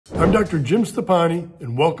I'm Dr. Jim Stoppani,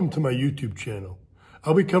 and welcome to my YouTube channel.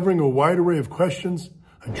 I'll be covering a wide array of questions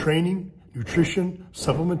on training, nutrition,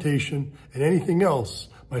 supplementation, and anything else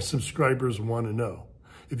my subscribers want to know.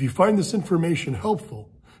 If you find this information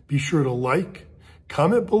helpful, be sure to like,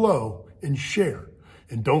 comment below, and share.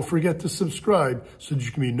 And don't forget to subscribe so that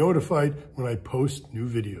you can be notified when I post new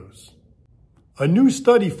videos. A new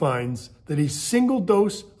study finds that a single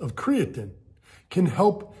dose of creatine can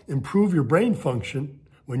help improve your brain function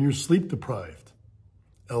when you're sleep deprived,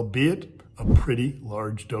 albeit a pretty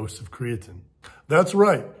large dose of creatine. That's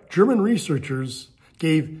right, German researchers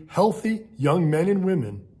gave healthy young men and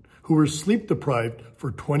women who were sleep deprived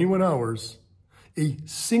for 21 hours a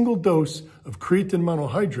single dose of creatine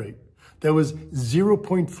monohydrate that was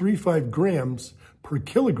 0.35 grams per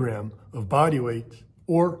kilogram of body weight,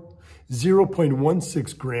 or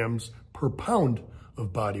 0.16 grams per pound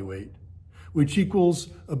of body weight, which equals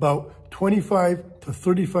about 25 to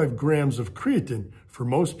 35 grams of creatine for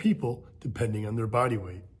most people, depending on their body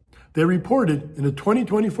weight. They reported in a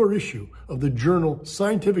 2024 issue of the journal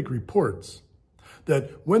Scientific Reports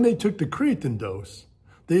that when they took the creatine dose,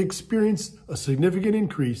 they experienced a significant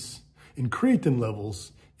increase in creatine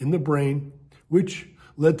levels in the brain, which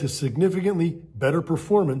led to significantly better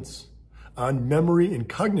performance on memory and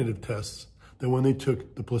cognitive tests than when they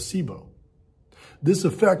took the placebo. This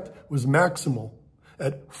effect was maximal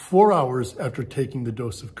at 4 hours after taking the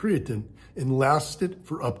dose of creatine and lasted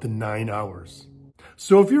for up to 9 hours.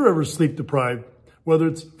 So if you're ever sleep deprived, whether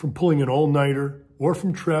it's from pulling an all-nighter or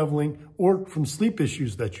from traveling or from sleep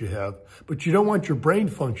issues that you have, but you don't want your brain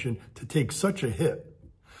function to take such a hit,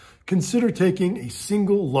 consider taking a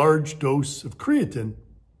single large dose of creatine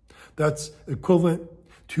that's equivalent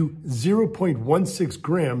to 0.16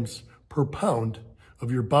 grams per pound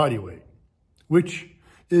of your body weight, which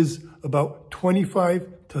is about 25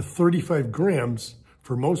 to 35 grams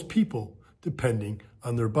for most people, depending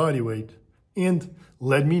on their body weight. And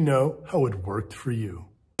let me know how it worked for you.